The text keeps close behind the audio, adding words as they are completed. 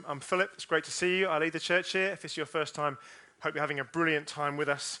I'm Philip. It's great to see you. I lead the church here. If it's your first time, hope you're having a brilliant time with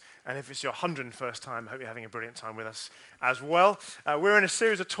us. And if it's your 101st time, hope you're having a brilliant time with us as well. We're in a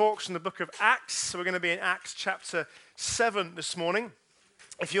series of talks from the book of Acts. So we're going to be in Acts chapter 7 this morning.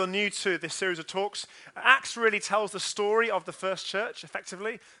 If you're new to this series of talks, Acts really tells the story of the first church,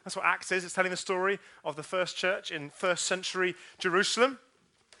 effectively. That's what Acts is. It's telling the story of the first church in first century Jerusalem.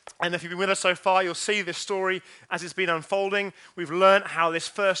 And if you've been with us so far, you'll see this story as it's been unfolding. We've learned how this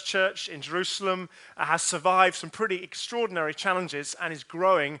first church in Jerusalem has survived some pretty extraordinary challenges and is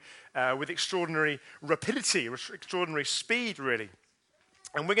growing with extraordinary rapidity, extraordinary speed, really.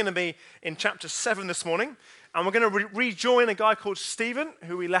 And we're going to be in chapter 7 this morning, and we're going to rejoin a guy called Stephen,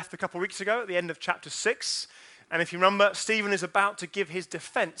 who we left a couple of weeks ago at the end of chapter 6. And if you remember, Stephen is about to give his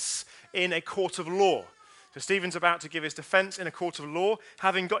defense in a court of law. So Stephen's about to give his defense in a court of law,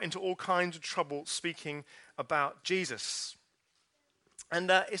 having got into all kinds of trouble speaking about Jesus.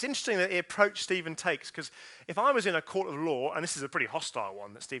 And it's interesting the approach Stephen takes, because if I was in a court of law, and this is a pretty hostile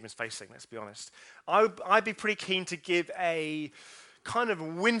one that Stephen's facing, let's be honest, I'd be pretty keen to give a kind of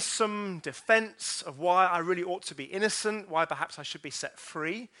winsome defense of why I really ought to be innocent, why perhaps I should be set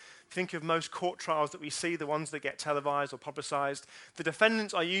free. Think of most court trials that we see, the ones that get televised or publicized. The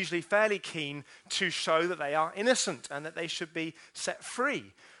defendants are usually fairly keen to show that they are innocent and that they should be set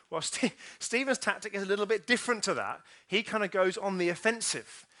free. Well, Stephen's tactic is a little bit different to that. He kind of goes on the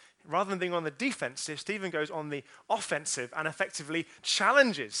offensive. Rather than being on the defensive, Stephen goes on the offensive and effectively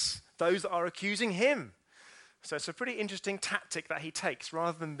challenges those that are accusing him. So it's a pretty interesting tactic that he takes.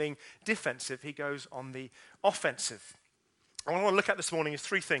 Rather than being defensive, he goes on the offensive. What I want to look at this morning is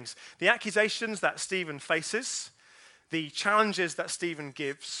three things: the accusations that Stephen faces, the challenges that Stephen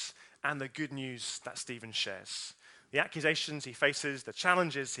gives, and the good news that Stephen shares. The accusations he faces, the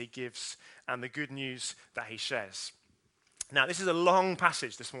challenges he gives, and the good news that he shares. Now, this is a long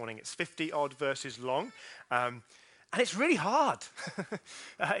passage this morning. It's 50-odd verses long. And it's really hard.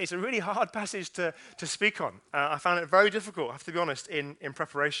 It's a really hard passage to speak on. I found it very difficult, I have to be honest, in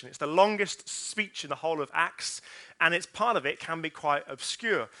preparation. It's the longest speech in the whole of Acts, and it's part of it can be quite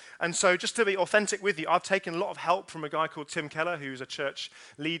obscure. And so just to be authentic with you, I've taken a lot of help from a guy called Tim Keller, who's a church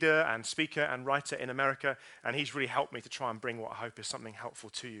leader and speaker and writer in America, and he's really helped me to try and bring what I hope is something helpful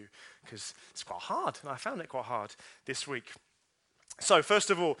to you, because it's quite hard, and I found it quite hard this week. So, first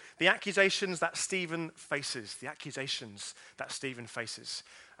of all, the accusations that Stephen faces. The accusations that Stephen faces.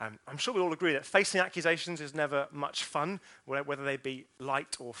 I'm sure we all agree that facing accusations is never much fun, whether they be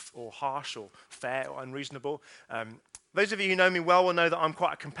light or harsh or fair or unreasonable. Those of you who know me well will know that I'm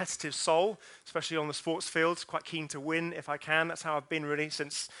quite a competitive soul, especially on the sports field. Quite keen to win if I can. That's how I've been really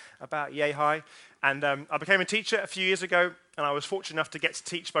since about yay high. And I became a teacher a few years ago, and I was fortunate enough to get to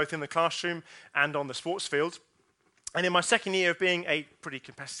teach both in the classroom and on the sports field. And in my second year of being a pretty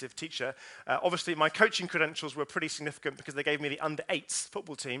competitive teacher, obviously my coaching credentials were pretty significant because they gave me the under-8s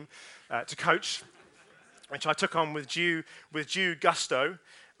football team to coach, which I took on with due gusto,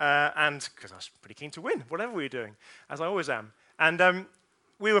 and because I was pretty keen to win, whatever we were doing, as I always am. And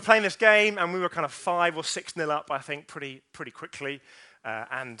we were playing this game, and we were kind of 5 or 6-0 up, I think, pretty quickly.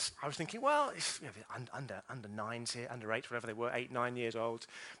 And I was thinking, well, it's, under 9s here, under 8, whatever they were, 8, 9 years old.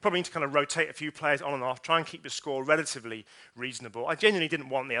 Probably need to kind of rotate a few players on and off, try and keep the score relatively reasonable. I genuinely didn't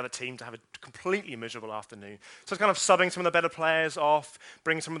want the other team to have a completely miserable afternoon. So I was kind of subbing some of the better players off,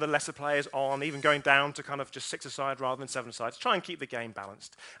 bringing some of the lesser players on, even going down to kind of just 6-a-side rather than 7-a-side to try and keep the game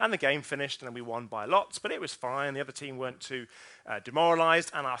balanced. And the game finished, and then we won by lots, but it was fine. The other team weren't too demoralized,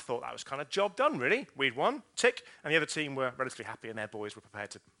 and I thought that was kind of job done, really. We'd won, tick, and the other team were relatively happy, and their boys were prepared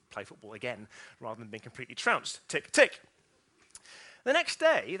to play football again rather than being completely trounced. Tick, tick. The next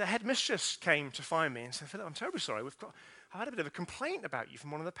day, the headmistress came to find me and said, "Philip, I'm terribly sorry. I've had a bit of a complaint about you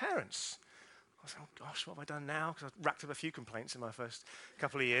from one of the parents." I was like, "Oh gosh, what have I done now?" Because I've racked up a few complaints in my first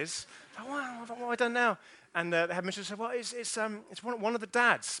couple of years. I thought, "Wow, what have I done now?" And the headmistress said, "Well, it's one of the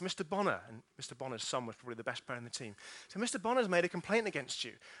dads, Mr. Bonner." And Mr. Bonner's son was probably the best player in the team. So Mr. Bonner's made a complaint against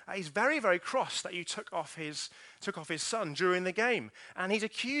you. He's very, very cross that you took off his son during the game. And he's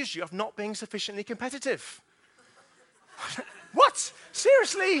accused you of not being sufficiently competitive. What?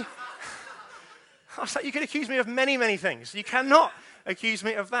 Seriously? I was like, you could accuse me of many, many things. You cannot accuse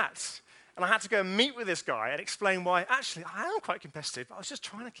me of that. And I had to go and meet with this guy and explain why, actually, I am quite competitive, but I was just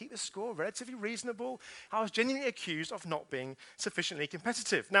trying to keep the score relatively reasonable. I was genuinely accused of not being sufficiently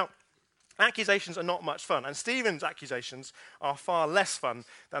competitive. Now, accusations are not much fun, and Stephen's accusations are far less fun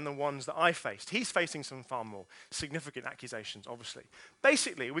than the ones that I faced. He's facing some far more significant accusations, obviously.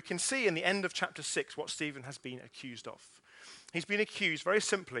 Basically, we can see in the end of chapter 6 what Stephen has been accused of. He's been accused, very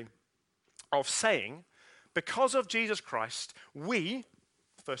simply, of saying, because of Jesus Christ, we,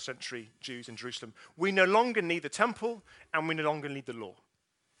 first century Jews in Jerusalem. We no longer need the temple, and we no longer need the law.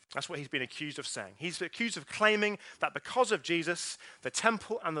 That's what he's been accused of saying. He's accused of claiming that because of Jesus, the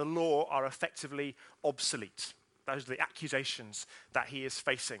temple and the law are effectively obsolete. Those are the accusations that he is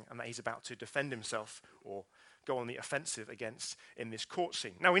facing and that he's about to defend himself or go on the offensive against in this court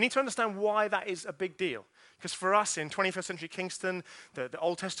scene. Now, we need to understand why that is a big deal. Because for us in 21st century Kingston, the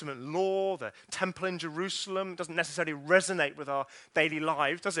Old Testament law, the temple in Jerusalem, doesn't necessarily resonate with our daily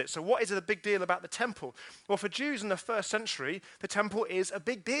lives, does it? So what is the big deal about the temple? Well, for Jews in the first century, the temple is a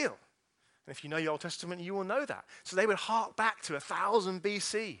big deal. And if you know your Old Testament, you will know that. So they would hark back to 1000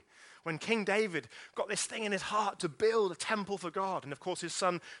 BC, when King David got this thing in his heart to build a temple for God. And of course, his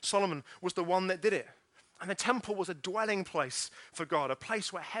son Solomon was the one that did it. And the temple was a dwelling place for God, a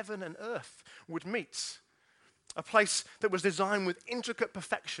place where heaven and earth would meet. A place that was designed with intricate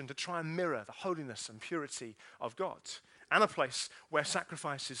perfection to try and mirror the holiness and purity of God. And a place where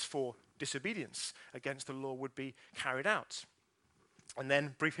sacrifices for disobedience against the law would be carried out. And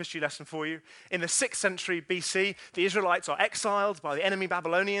then, brief history lesson for you. In the 6th century BC, the Israelites are exiled by the enemy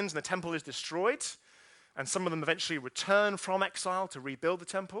Babylonians and the temple is destroyed. And some of them eventually return from exile to rebuild the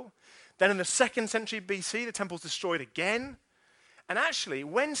temple. Then in the 2nd century BC, the temple's destroyed again. And actually,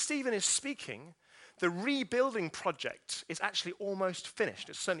 when Stephen is speaking, the rebuilding project is actually almost finished.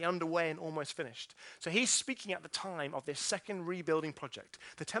 It's certainly underway and almost finished. So he's speaking at the time of this second rebuilding project.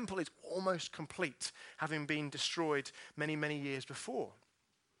 The temple is almost complete, having been destroyed many, many years before.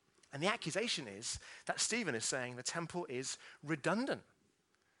 And the accusation is that Stephen is saying the temple is redundant.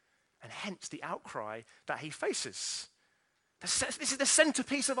 And hence the outcry that he faces. This is the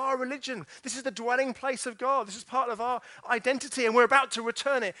centerpiece of our religion. This is the dwelling place of God. This is part of our identity, and we're about to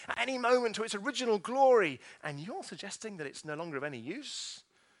return it at any moment to its original glory. And you're suggesting that it's no longer of any use?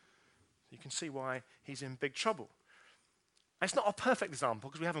 You can see why he's in big trouble. It's not a perfect example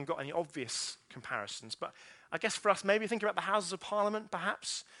because we haven't got any obvious comparisons, but I guess for us, maybe think about the Houses of Parliament,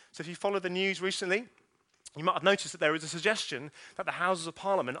 perhaps. So if you followed the news recently, you might have noticed that there is a suggestion that the Houses of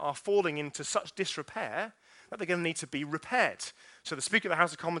Parliament are falling into such disrepair that they're going to need to be repaired. So the Speaker of the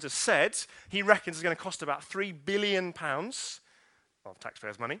House of Commons has said he reckons it's going to cost about £3 billion of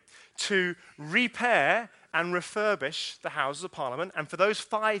taxpayers' money to repair and refurbish the Houses of Parliament. And for those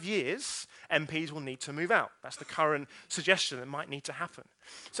 5 years, MPs will need to move out. That's the current suggestion that might need to happen.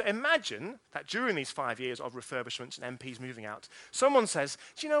 So imagine that during these 5 years of refurbishments and MPs moving out, someone says,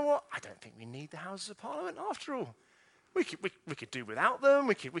 do you know what? I don't think we need the Houses of Parliament after all. We could do without them.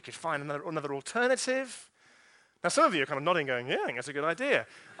 We could find another alternative. Now, some of you are kind of nodding, going, yeah, I think that's a good idea.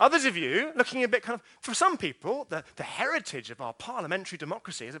 Others of you, looking a bit kind of, for some people, the heritage of our parliamentary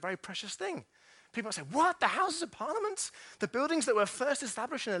democracy is a very precious thing. People might say, what, the Houses of Parliament? The buildings that were first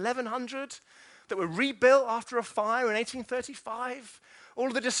established in 1100, that were rebuilt after a fire in 1835, all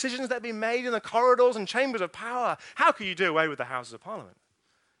of the decisions that have been made in the corridors and chambers of power, how could you do away with the Houses of Parliament?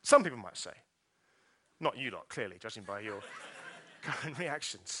 Some people might say. Not you lot, clearly, judging by your current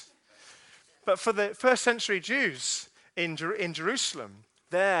reactions. But for the first century Jews in Jerusalem,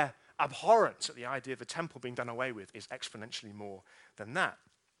 their abhorrence at the idea of the temple being done away with is exponentially more than that.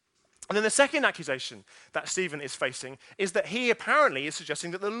 And then the second accusation that Stephen is facing is that he apparently is suggesting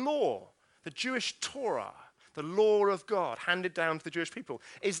that the law, the Jewish Torah, the law of God handed down to the Jewish people,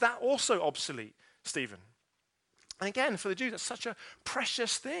 is that also obsolete, Stephen? And again, for the Jews, that's such a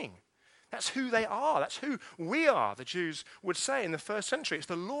precious thing. That's who they are. That's who we are, the Jews would say in the first century. It's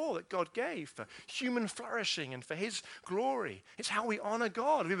the law that God gave for human flourishing and for his glory. It's how we honor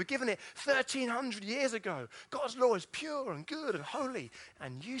God. We were given it 1,300 years ago. God's law is pure and good and holy.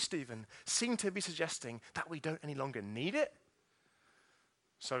 And you, Stephen, seem to be suggesting that we don't any longer need it.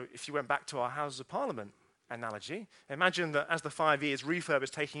 So if you went back to our Houses of Parliament analogy, imagine that as the 5 years refurb is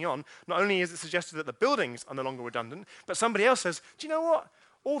taking on, not only is it suggested that the buildings are no longer redundant, but somebody else says, do you know what?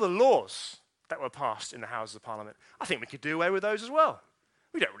 All the laws that were passed in the Houses of Parliament, I think we could do away with those as well.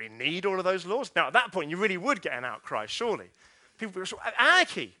 We don't really need all of those laws. Now, at that point, you really would get an outcry, surely. People would say,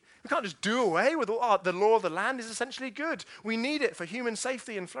 anarchy. We can't just do away with the law of the land is essentially good. We need it for human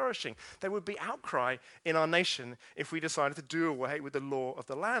safety and flourishing. There would be outcry in our nation if we decided to do away with the law of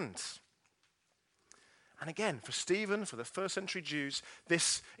the land. And again, for Stephen, for the first century Jews,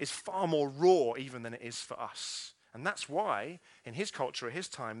 this is far more raw even than it is for us. And that's why, in his culture at his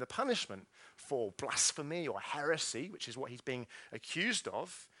time, the punishment for blasphemy or heresy, which is what he's being accused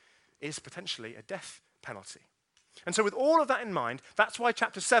of, is potentially a death penalty. And so with all of that in mind, that's why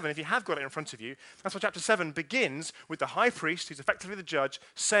chapter 7, if you have got it in front of you, that's why chapter 7 begins with the high priest, who's effectively the judge,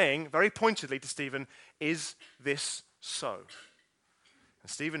 saying very pointedly to Stephen, is this so?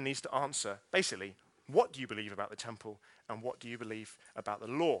 And Stephen needs to answer, basically, what do you believe about the temple and what do you believe about the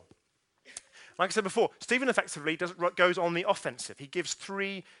law? Like I said before, Stephen effectively goes on the offensive. He gives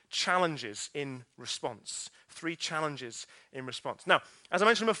 3 challenges in response. 3 challenges in response. Now, as I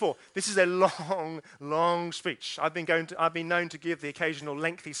mentioned before, this is a long, long speech. I've been known to give the occasional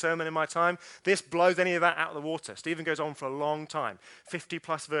lengthy sermon in my time. This blows any of that out of the water. Stephen goes on for a long time, 50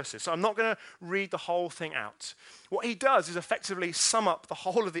 plus verses. So I'm not going to read the whole thing out. What he does is effectively sum up the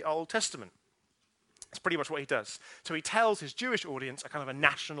whole of the Old Testament. That's pretty much what he does. So he tells his Jewish audience a kind of a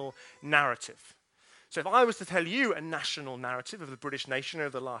national narrative. So if I was to tell you a national narrative of the British nation over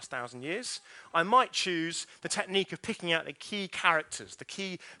the last 1,000 years, I might choose the technique of picking out the key characters, the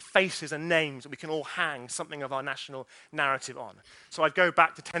key faces and names that we can all hang something of our national narrative on. So I'd go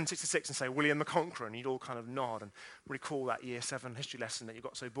back to 1066 and say William the Conqueror, and you'd all kind of nod and recall that year 7 history lesson that you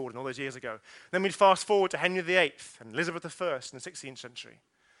got so bored in all those years ago. Then we'd fast forward to Henry VIII and Elizabeth I in the 16th century.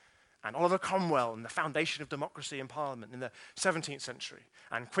 And Oliver Cromwell and the foundation of democracy in Parliament in the 17th century,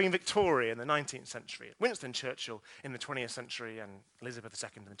 and Queen Victoria in the 19th century, Winston Churchill in the 20th century, and Elizabeth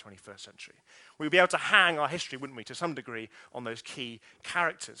II in the 21st century. We'd be able to hang our history, wouldn't we, to some degree on those key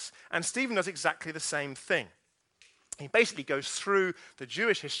characters. And Stephen does exactly the same thing. He basically goes through the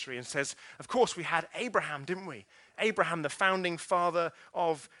Jewish history and says, of course, we had Abraham, didn't we? Abraham, the founding father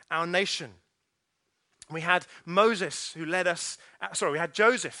of our nation. We had Moses who led us, we had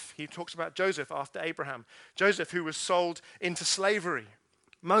Joseph. He talks about Joseph after Abraham. Joseph who was sold into slavery.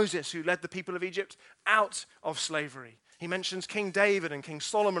 Moses who led the people of Egypt out of slavery. He mentions King David and King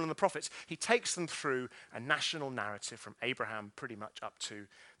Solomon and the prophets. He takes them through a national narrative from Abraham pretty much up to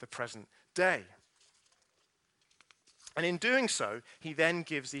the present day. And in doing so, he then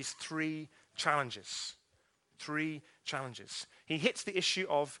gives these 3 challenges. 3 challenges. He hits the issue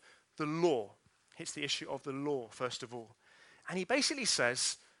of the law. Hits the issue of the law, first of all. And he basically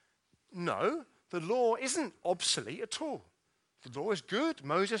says, no, the law isn't obsolete at all. The law is good.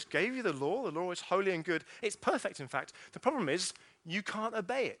 Moses gave you the law. The law is holy and good. It's perfect, in fact. The problem is you can't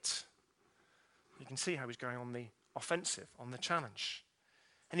obey it. You can see how he's going on the offensive, on the challenge.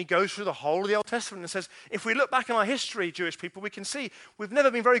 And he goes through the whole of the Old Testament and says, if we look back in our history, Jewish people, we can see we've never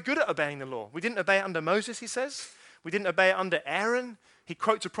been very good at obeying the law. We didn't obey it under Moses, he says. We didn't obey it under Aaron. He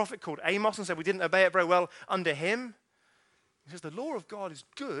quotes a prophet called Amos and said we didn't obey it very well under him. He says the law of God is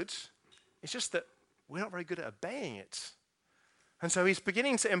good. It's just that we're not very good at obeying it. And so he's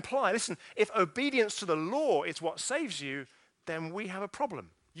beginning to imply, listen, if obedience to the law is what saves you, then we have a problem.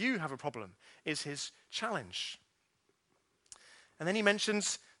 You have a problem, is his challenge. And then he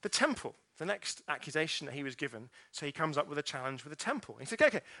mentions the temple, the next accusation that he was given. So he comes up with a challenge with the temple. He said,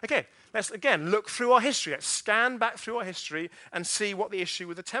 okay, let's again look through our history. Let's scan back through our history and see what the issue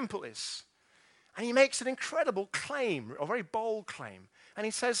with the temple is. And he makes an incredible claim, a very bold claim. And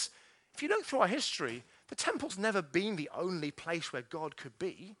he says, if you look through our history, the temple's never been the only place where God could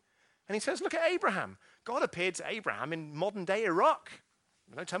be. And he says, look at Abraham. God appeared to Abraham in modern-day Iraq.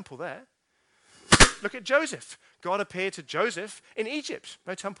 No temple there. Look at Joseph. God appeared to Joseph in Egypt.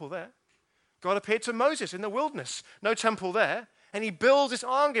 No temple there. God appeared to Moses in the wilderness. No temple there. And he builds this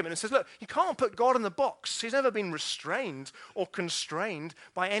argument and says, look, you can't put God in the box. He's never been restrained or constrained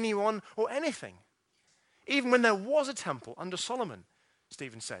by anyone or anything. Even when there was a temple under Solomon,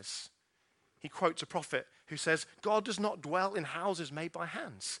 Stephen says. He quotes a prophet who says, God does not dwell in houses made by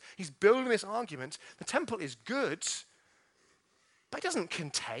hands. He's building this argument. The temple is good, but it doesn't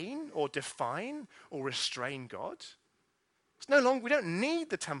contain or define or restrain God. It's no longer, we don't need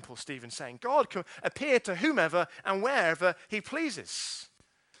the temple, Stephen's saying. God can appear to whomever and wherever he pleases.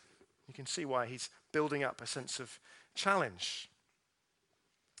 You can see why he's building up a sense of challenge.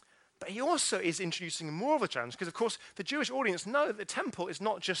 But he also is introducing more of a challenge because, of course, the Jewish audience know that the temple is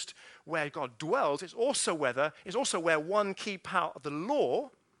not just where God dwells, it's also where one key part of the law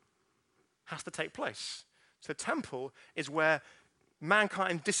has to take place. So the temple is where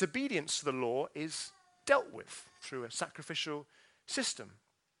mankind's disobedience to the law is dealt with through a sacrificial system.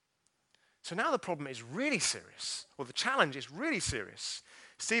 So now the problem is really serious, or the challenge is really serious.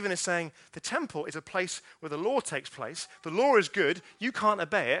 Stephen is saying the temple is a place where the law takes place, the law is good, you can't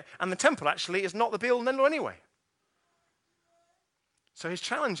obey it, and the temple actually is not the be-all and end-all anyway. So his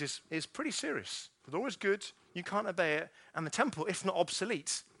challenge is pretty serious. The law is good, you can't obey it, and the temple, if not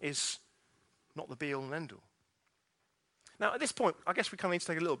obsolete, is not the be-all and end-all. Now, at this point, I guess we kind of need to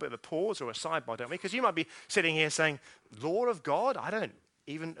take a little bit of a pause or a sidebar, don't we? Because you might be sitting here saying, law of God? I don't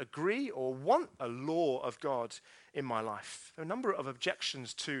even agree or want a law of God in my life. There are a number of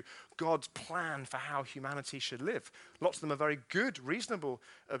objections to God's plan for how humanity should live. Lots of them are very good, reasonable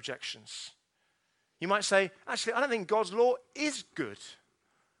objections. You might say, actually, I don't think God's law is good.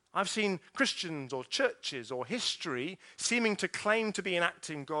 I've seen Christians or churches or history seeming to claim to be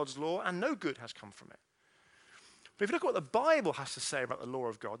enacting God's law, and no good has come from it. But if you look at what the Bible has to say about the law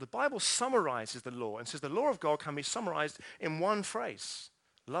of God, the Bible summarizes the law and says the law of God can be summarized in one phrase: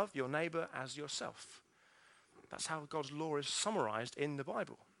 love your neighbor as yourself. That's how God's law is summarized in the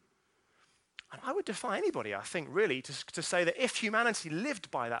Bible. And I would defy anybody, I think, really, to say that if humanity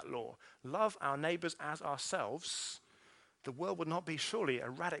lived by that law, love our neighbors as ourselves, the world would not be surely a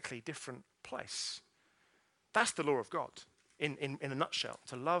radically different place. That's the law of God in a nutshell,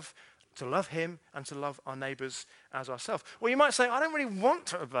 to love him and to love our neighbors as ourselves. Well, you might say, I don't really want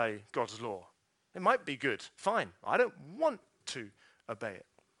to obey God's law. It might be good, fine. I don't want to obey it.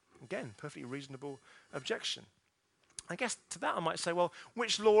 Again, perfectly reasonable objection. I guess to that I might say, well,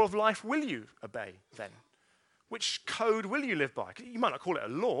 which law of life will you obey then? Which code will you live by? You might not call it a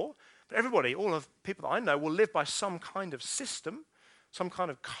law, but everybody, all of the people that I know, will live by some kind of system, some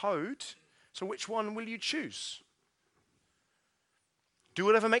kind of code. So which one will you choose? Do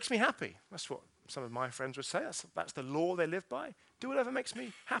whatever makes me happy. That's what some of my friends would say. That's the law they live by. Do whatever makes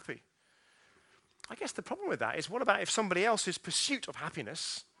me happy. I guess the problem with that is, what about if somebody else's pursuit of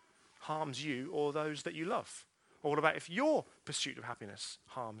happiness harms you or those that you love? Or what about if your pursuit of happiness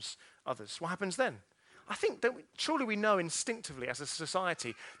harms others? What happens then? I think, surely we know instinctively as a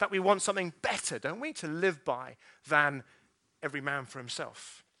society that we want something better, don't we, to live by than every man for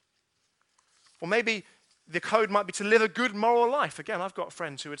himself. Or maybe the code might be to live a good moral life. Again, I've got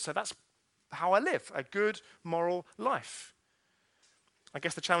friends who would say that's how I live, a good moral life. I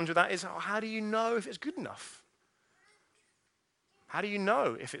guess the challenge with that is, how do you know if it's good enough? How do you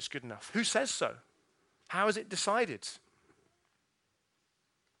know if it's good enough? Who says so? How is it decided?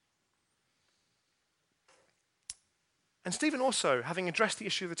 And Stephen also, having addressed the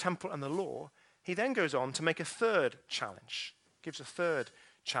issue of the temple and the law, he then goes on to make a third challenge, gives a third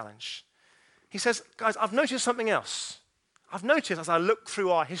challenge. He says, guys, I've noticed something else. I've noticed as I look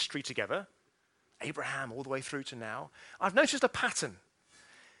through our history together, Abraham all the way through to now, I've noticed a pattern.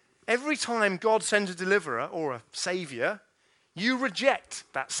 Every time God sends a deliverer or a savior, you reject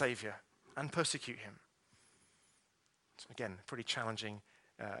that savior and persecute him. So again, pretty challenging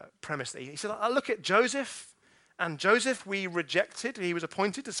premise. He said, I look at Joseph, and Joseph we rejected. He was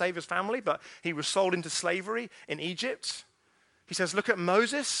appointed to save his family, but he was sold into slavery in Egypt. He says, look at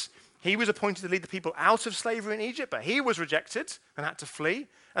Moses. He was appointed to lead the people out of slavery in Egypt, but he was rejected and had to flee.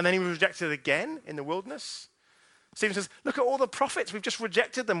 And then he was rejected again in the wilderness. Stephen says, look at all the prophets. We've just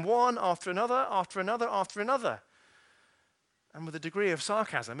rejected them one after another, after another, after another. And with a degree of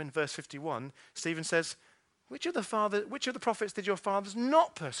sarcasm in verse 51, Stephen says, which of the prophets did your fathers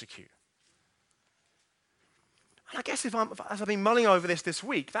not persecute? And I guess as I've been mulling over this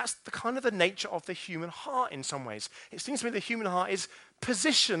week, that's the kind of the nature of the human heart in some ways. It seems to me the human heart is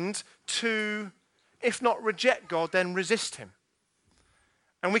positioned to, if not reject God, then resist him.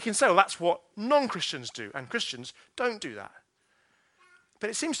 And we can say, well, that's what non-Christians do, and Christians don't do that. But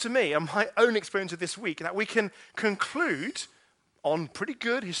it seems to me, and my own experience of this week, that we can conclude on pretty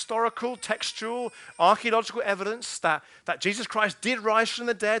good historical, textual, archaeological evidence that Jesus Christ did rise from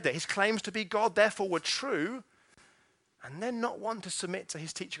the dead, that his claims to be God therefore were true, and then not want to submit to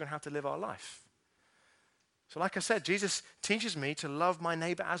his teaching on how to live our life. So like I said, Jesus teaches me to love my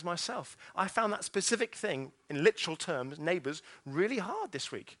neighbor as myself. I found that specific thing, in literal terms, neighbors, really hard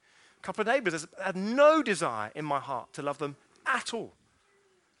this week. A couple of neighbors, I had no desire in my heart to love them at all.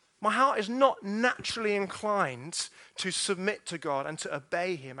 My heart is not naturally inclined to submit to God and to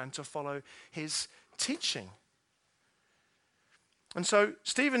obey him and to follow his teaching. And so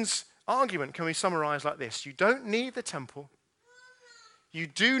Stephen's argument can be summarized like this. You don't need the temple. You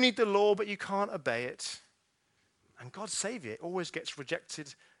do need the law, but you can't obey it. And God's Savior always gets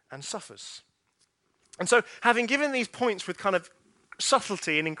rejected and suffers. And so, having given these points with kind of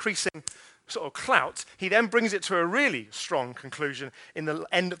subtlety and increasing sort of clout, he then brings it to a really strong conclusion in the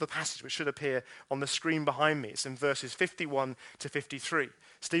end of the passage, which should appear on the screen behind me. It's in verses 51 to 53.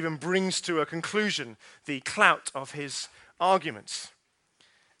 Stephen brings to a conclusion the clout of his arguments.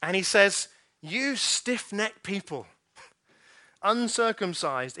 And he says, you stiff-necked people,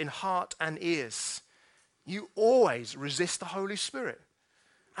 uncircumcised in heart and ears, you always resist the Holy Spirit.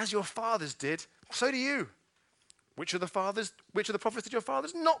 As your fathers did, so do you. Which of the prophets did your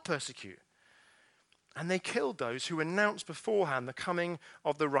fathers not persecute? And they killed those who announced beforehand the coming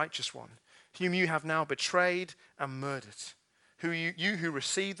of the righteous one, whom you have now betrayed and murdered, you who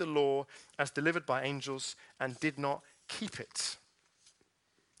received the law as delivered by angels and did not keep it.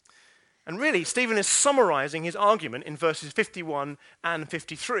 And really, Stephen is summarizing his argument in verses 51 and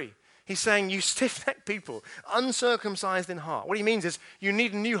 53. He's saying, you stiff-necked people, uncircumcised in heart. What he means is, you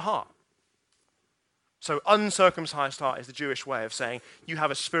need a new heart. So uncircumcised heart is the Jewish way of saying, you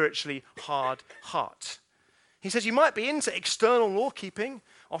have a spiritually hard heart. He says, you might be into external law-keeping,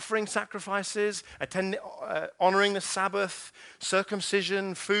 offering sacrifices, honoring the Sabbath,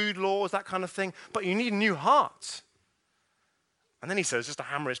 circumcision, food laws, that kind of thing, but you need a new heart. And then he says, just to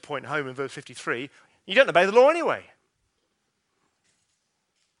hammer his point home in verse 53, you don't obey the law anyway.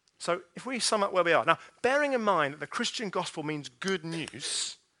 So if we sum up where we are. Now, bearing in mind that the Christian gospel means good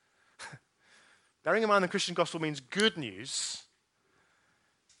news,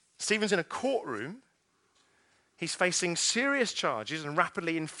 Stephen's in a courtroom. He's facing serious charges and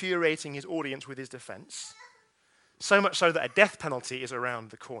rapidly infuriating his audience with his defense, so much so that a death penalty is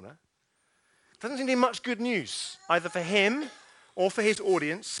around the corner. Doesn't seem to be much good news, either for him or for his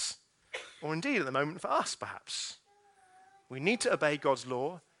audience, or indeed at the moment for us, perhaps. We need to obey God's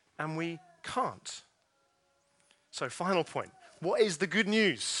law, and we can't. So, final point. What is the good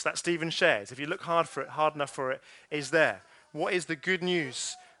news that Stephen shares? If you look hard enough for it, is there. What is the good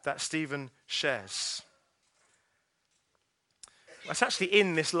news that Stephen shares? That's actually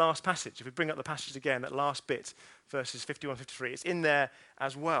in this last passage. If we bring up the passage again, that last bit, verses 51, 53, it's in there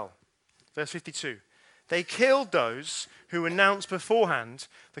as well. Verse 52. They killed those who announced beforehand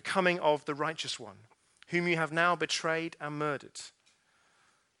the coming of the righteous one, whom you have now betrayed and murdered.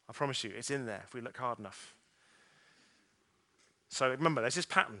 I promise you, it's in there if we look hard enough. So remember, there's this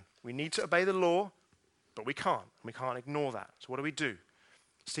pattern. We need to obey the law, but we can't. And we can't ignore that. So what do?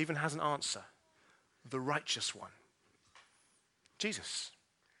 Stephen has an answer. The righteous one. Jesus,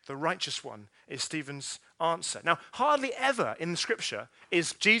 the righteous one, is Stephen's answer. Now, hardly ever in the Scripture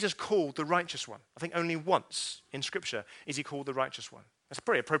is Jesus called the righteous one. I think only once in Scripture is he called the righteous one. That's a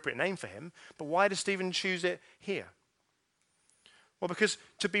pretty appropriate name for him, but why does Stephen choose it here? Well, because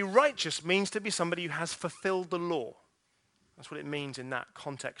to be righteous means to be somebody who has fulfilled the law. That's what it means in that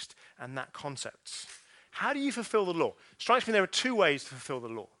context and that concept. How do you fulfill the law? Strikes me there are two ways to fulfill the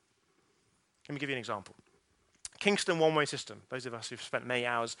law. Let me give you an example. Kingston one-way system, those of us who've spent many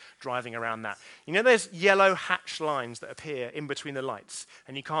hours driving around that. You know there's yellow hatch lines that appear in between the lights,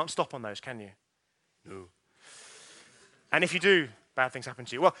 and you can't stop on those, can you? No. And if you do, bad things happen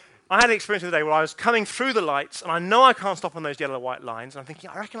to you. Well, I had an experience the other day where I was coming through the lights, and I know I can't stop on those yellow-white lines, and I'm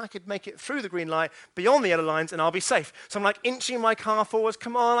thinking, I reckon I could make it through the green light, beyond the yellow lines, and I'll be safe. So I'm like inching my car forwards,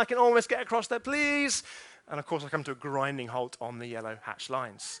 come on, I can almost get across there, please. And of course, I come to a grinding halt on the yellow hatch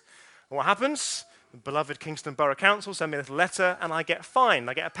lines. And what happens? The beloved Kingston Borough Council send me a little letter, and I get fined.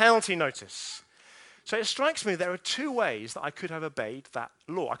 I get a penalty notice. So it strikes me there are two ways that I could have obeyed that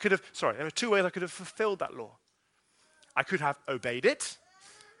law. There are two ways I could have fulfilled that law. I could have obeyed it,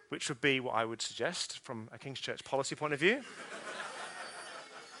 which would be what I would suggest from a King's Church policy point of view.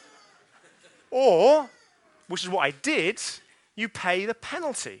 Or, which is what I did, you pay the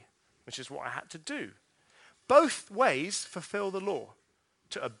penalty, which is what I had to do. Both ways fulfill the law,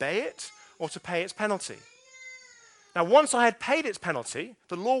 to obey it or to pay its penalty. Now, once I had paid its penalty,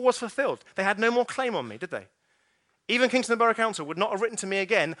 the law was fulfilled. They had no more claim on me, did they? Even Kingston Borough Council would not have written to me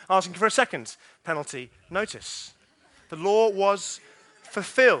again asking for a second penalty notice. The law was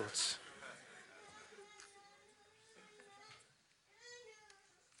fulfilled.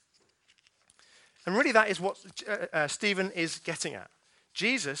 And really that is what Stephen is getting at.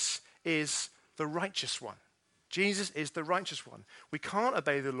 Jesus is the righteous one. Jesus is the righteous one. We can't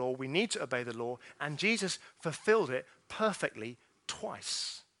obey the law, we need to obey the law, and Jesus fulfilled it perfectly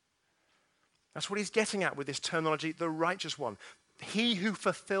twice. That's what he's getting at with this terminology, the righteous one. He who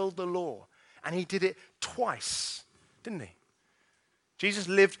fulfilled the law, and he did it twice, didn't he? Jesus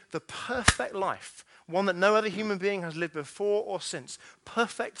lived the perfect life, one that no other human being has lived before or since.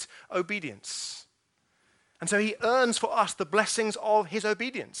 Perfect obedience. And so he earns for us the blessings of his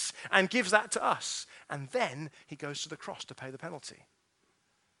obedience and gives that to us. And then he goes to the cross to pay the penalty.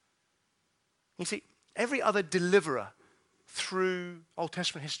 You see, every other deliverer through Old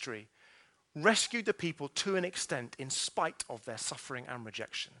Testament history rescued the people to an extent in spite of their suffering and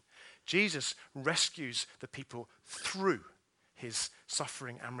rejection. Jesus rescues the people through his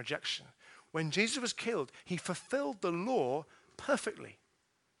suffering and rejection. When Jesus was killed, he fulfilled the law perfectly.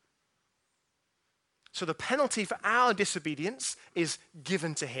 So the penalty for our disobedience is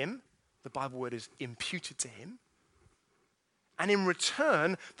given to him. The Bible word is imputed to him. And in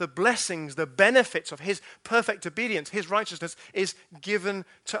return, the blessings, the benefits of his perfect obedience, his righteousness, is given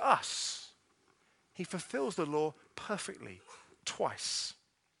to us. He fulfills the law perfectly twice.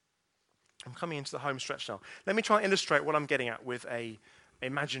 I'm coming into the home stretch now. Let me try and illustrate what I'm getting at with a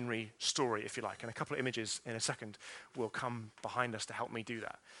imaginary story, if you like, and a couple of images in a second will come behind us to help me do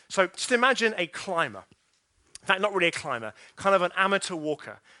that. So just imagine a climber. In fact, not really a climber, kind of an amateur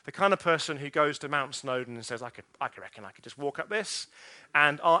walker, the kind of person who goes to Mount Snowdon and says, I reckon I could just walk up this.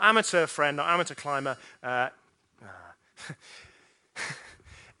 And our amateur friend, our amateur climber,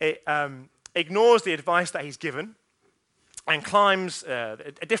 ignores the advice that he's given and climbs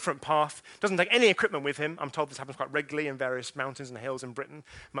a different path, doesn't take any equipment with him. I'm told this happens quite regularly in various mountains and hills in Britain,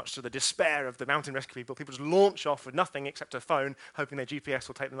 much to the despair of the mountain rescue people. People just launch off with nothing except a phone, hoping their GPS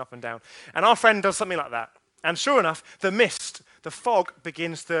will take them up and down. And our friend does something like that. And sure enough, the mist, the fog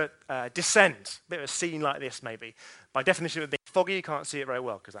begins to descend. A bit of a scene like this, maybe. By definition, with being foggy, you can't see it very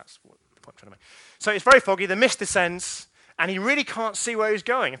well, because that's what the point I'm trying to make. So it's very foggy, the mist descends, and he really can't see where he's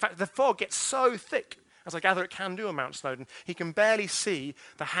going. In fact, the fog gets so thick, as I gather it can do on Mount Snowdon, he can barely see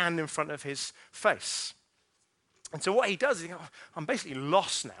the hand in front of his face. And so what he does is, I'm basically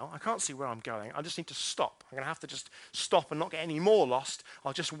lost now. I can't see where I'm going. I just need to stop. I'm going to have to just stop and not get any more lost.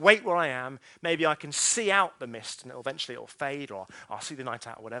 I'll just wait where I am. Maybe I can see out the mist and eventually it'll fade, or I'll see the night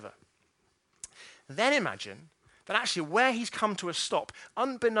out, or whatever. Then imagine that actually where he's come to a stop,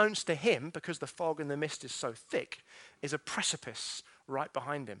 unbeknownst to him, because the fog and the mist is so thick, is a precipice right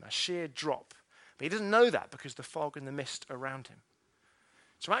behind him, a sheer drop. But he doesn't know that because the fog and the mist are around him.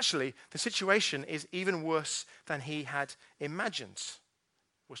 So actually, the situation is even worse than he had imagined.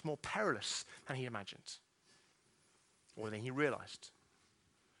 It was more perilous than he imagined, or than he realized.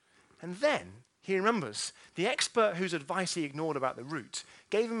 And then he remembers the expert whose advice he ignored about the route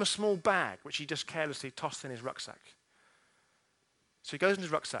gave him a small bag, which he just carelessly tossed in his rucksack. So he goes in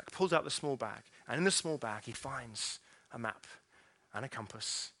his rucksack, pulls out the small bag, and in the small bag he finds a map and a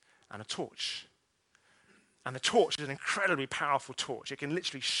compass and a torch. And the torch is an incredibly powerful torch. It can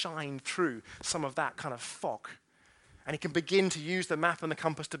literally shine through some of that kind of fog. And he can begin to use the map and the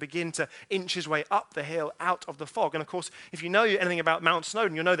compass to begin to inch his way up the hill out of the fog. And of course, if you know anything about Mount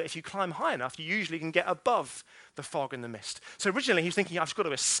Snowdon, you'll know that if you climb high enough, you usually can get above the fog and the mist. So originally he was thinking, I've just got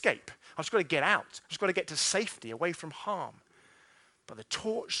to escape. I've just got to get out. I've just got to get to safety, away from harm. But the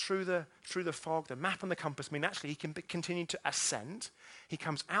torch through the fog, the map and the compass mean actually he can continue to ascend. He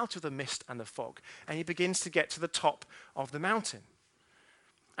comes out of the mist and the fog, and he begins to get to the top of the mountain.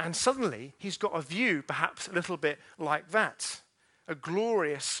 And suddenly he's got a view perhaps a little bit like that, a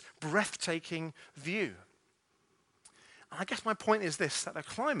glorious, breathtaking view. And I guess my point is this, that the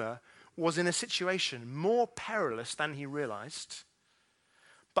climber was in a situation more perilous than he realized,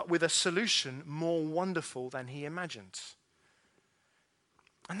 but with a solution more wonderful than he imagined.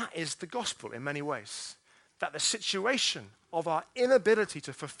 And that is the gospel in many ways. That the situation of our inability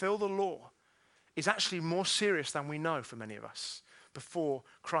to fulfill the law is actually more serious than we know for many of us before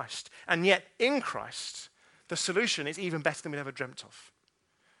Christ. And yet in Christ, the solution is even better than we'd ever dreamt of.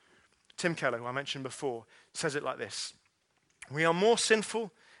 Tim Keller, who I mentioned before, says it like this: we are more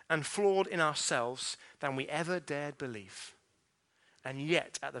sinful and flawed in ourselves than we ever dared believe. And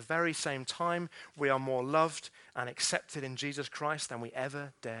yet, at the very same time, we are more loved and accepted in Jesus Christ than we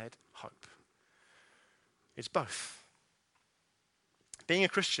ever dared hope. It's both. Being a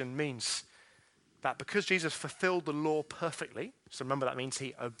Christian means that because Jesus fulfilled the law perfectly, so remember that means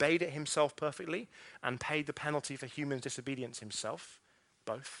he obeyed it himself perfectly and paid the penalty for human disobedience himself,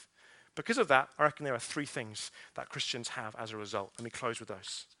 both. Because of that, I reckon there are three things that Christians have as a result. Let me close with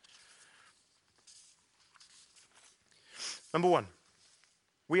those. Number one,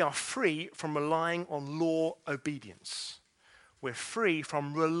 we are free from relying on law obedience. We're free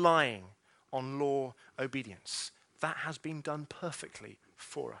from relying on law obedience. That has been done perfectly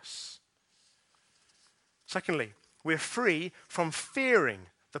for us. Secondly, we're free from fearing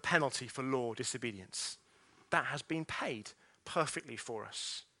the penalty for law disobedience. That has been paid perfectly for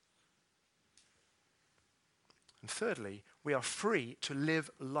us. And thirdly, we are free to live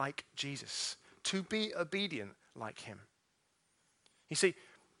like Jesus, to be obedient like him. You see,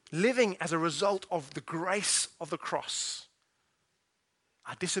 living as a result of the grace of the cross,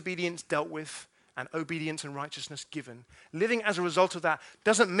 our disobedience dealt with, and obedience and righteousness given. Living as a result of that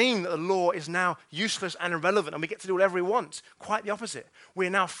doesn't mean that the law is now useless and irrelevant and we get to do whatever we want. Quite the opposite. We're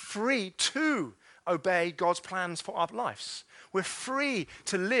now free to obey God's plans for our lives. We're free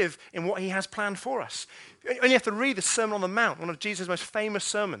to live in what he has planned for us. And you have to read the Sermon on the Mount, one of Jesus' most famous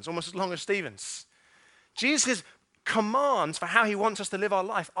sermons, almost as long as Stephen's. Jesus' commands for how he wants us to live our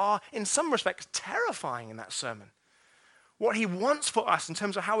life are, in some respects, terrifying in that sermon. What he wants for us in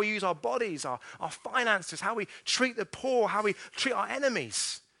terms of how we use our bodies, our finances, how we treat the poor, how we treat our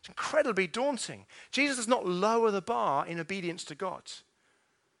enemies. It's incredibly daunting. Jesus does not lower the bar in obedience to God.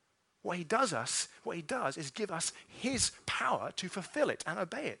 what he does is give us his power to fulfill it and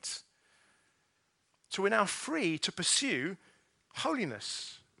obey it. So we're now free to pursue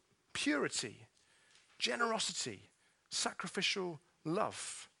holiness, purity, generosity, sacrificial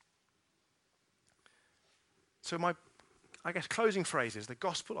love. So my, closing phrase is the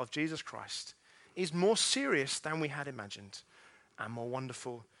gospel of Jesus Christ is more serious than we had imagined and more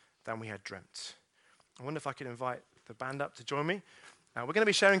wonderful than we had dreamt. I wonder if I could invite the band up to join me. We're going to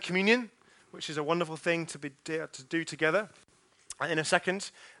be sharing communion, which is a wonderful thing to do together. In a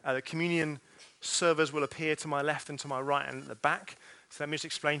second, the communion servers will appear to my left and to my right and at the back. So let me just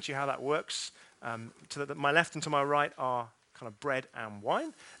explain to you how that works. My left and to my right are kind of bread and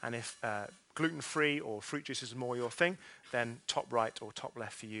wine. And if gluten-free or fruit juice is more your thing, then top right or top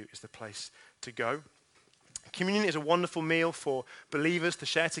left for you is the place to go. Communion is a wonderful meal for believers to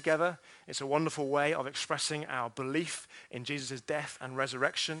share together. It's a wonderful way of expressing our belief in Jesus' death and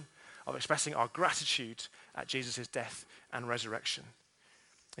resurrection, of expressing our gratitude at Jesus' death and resurrection.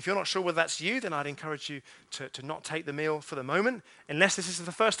 If you're not sure whether that's you, then I'd encourage you to not take the meal for the moment, unless this is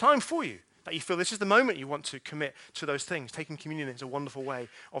the first time for you, that you feel this is the moment you want to commit to those things. Taking communion is a wonderful way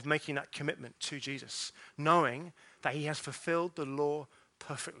of making that commitment to Jesus, knowing that he has fulfilled the law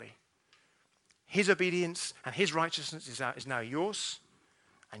perfectly. His obedience and his righteousness is now yours,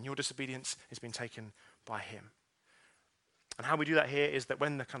 and your disobedience has been taken by him. And how we do that here is that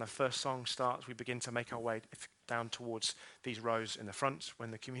when the kind of first song starts, we begin to make our way down towards these rows in the front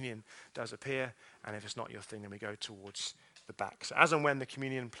when the communion does appear. And if it's not your thing, then we go towards the back. So as and when the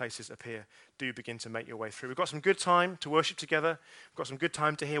communion places appear, do begin to make your way through. We've got some good time to worship together. We've got some good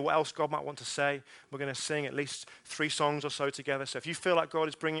time to hear what else God might want to say. We're going to sing at least 3 songs or so together. So if you feel like God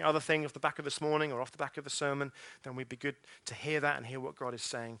is bringing other things off the back of this morning or off the back of the sermon, then we'd be good to hear that and hear what God is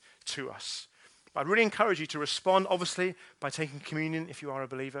saying to us. But I'd really encourage you to respond, obviously, by taking communion if you are a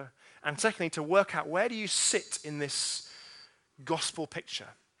believer. And secondly, to work out where do you sit in this gospel picture?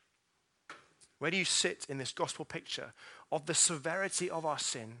 Where do you sit in this gospel picture of the severity of our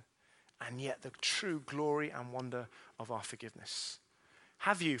sin and yet the true glory and wonder of our forgiveness?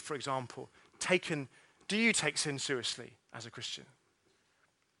 Have you, for example, do you take sin seriously as a Christian?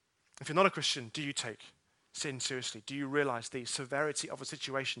 If you're not a Christian, do you take sin seriously? Do you realize the severity of a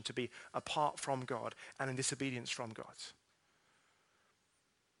situation to be apart from God and in disobedience from God?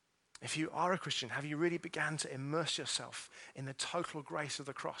 If you are a Christian, have you really begun to immerse yourself in the total grace of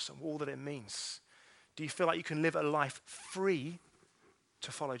the cross and all that it means? Do you feel like you can live a life free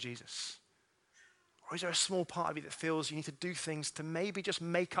to follow Jesus? Or is there a small part of you that feels you need to do things to maybe just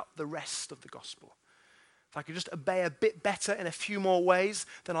make up the rest of the gospel? If I could just obey a bit better in a few more ways,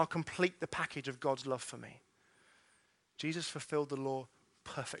 then I'll complete the package of God's love for me. Jesus fulfilled the law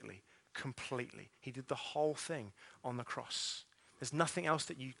perfectly, completely. He did the whole thing on the cross. There's nothing else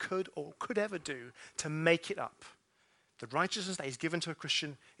that you could or could ever do to make it up. The righteousness that is given to a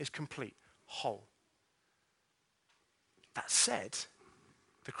Christian is complete, whole. That said,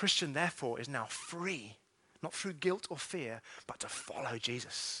 the Christian therefore is now free, not through guilt or fear, but to follow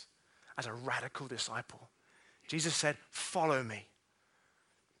Jesus as a radical disciple. Jesus said, "Follow me."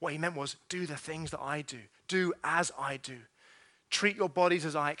 What he meant was, do the things that I do. Do as I do. Treat your bodies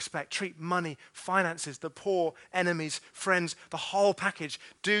as I expect. Treat money, finances, the poor, enemies, friends, the whole package.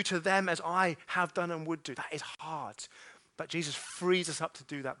 Do to them as I have done and would do. That is hard. But Jesus frees us up to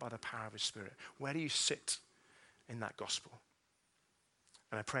do that by the power of his Spirit. Where do you sit in that gospel?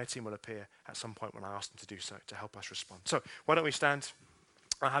 And a prayer team will appear at some point when I ask them to do so to help us respond. So why don't we stand?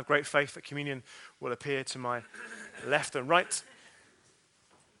 I have great faith that communion will appear to my left and right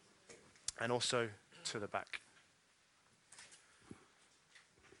and also to the back.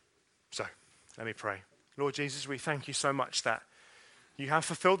 So, let me pray. Lord Jesus, we thank you so much that you have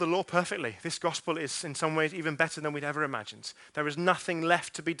fulfilled the law perfectly. This gospel is in some ways even better than we'd ever imagined. There is nothing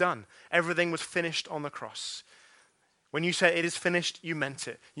left to be done. Everything was finished on the cross. When you said it is finished, you meant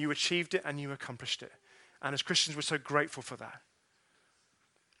it. You achieved it and you accomplished it. And as Christians, we're so grateful for that.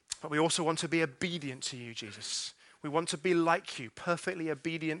 But we also want to be obedient to you, Jesus. We want to be like you, perfectly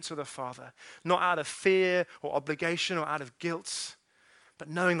obedient to the Father, not out of fear or obligation or out of guilt, but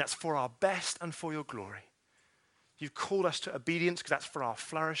knowing that's for our best and for your glory. You've called us to obedience because that's for our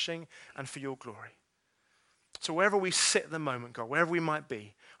flourishing and for your glory. So wherever we sit at the moment, God, wherever we might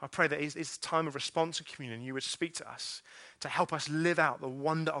be, I pray that it's a time of response and communion. You would speak to us to help us live out the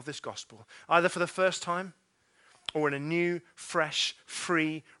wonder of this gospel, either for the first time or in a new, fresh,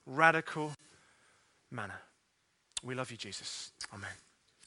 free, radical manner. We love you, Jesus. Amen.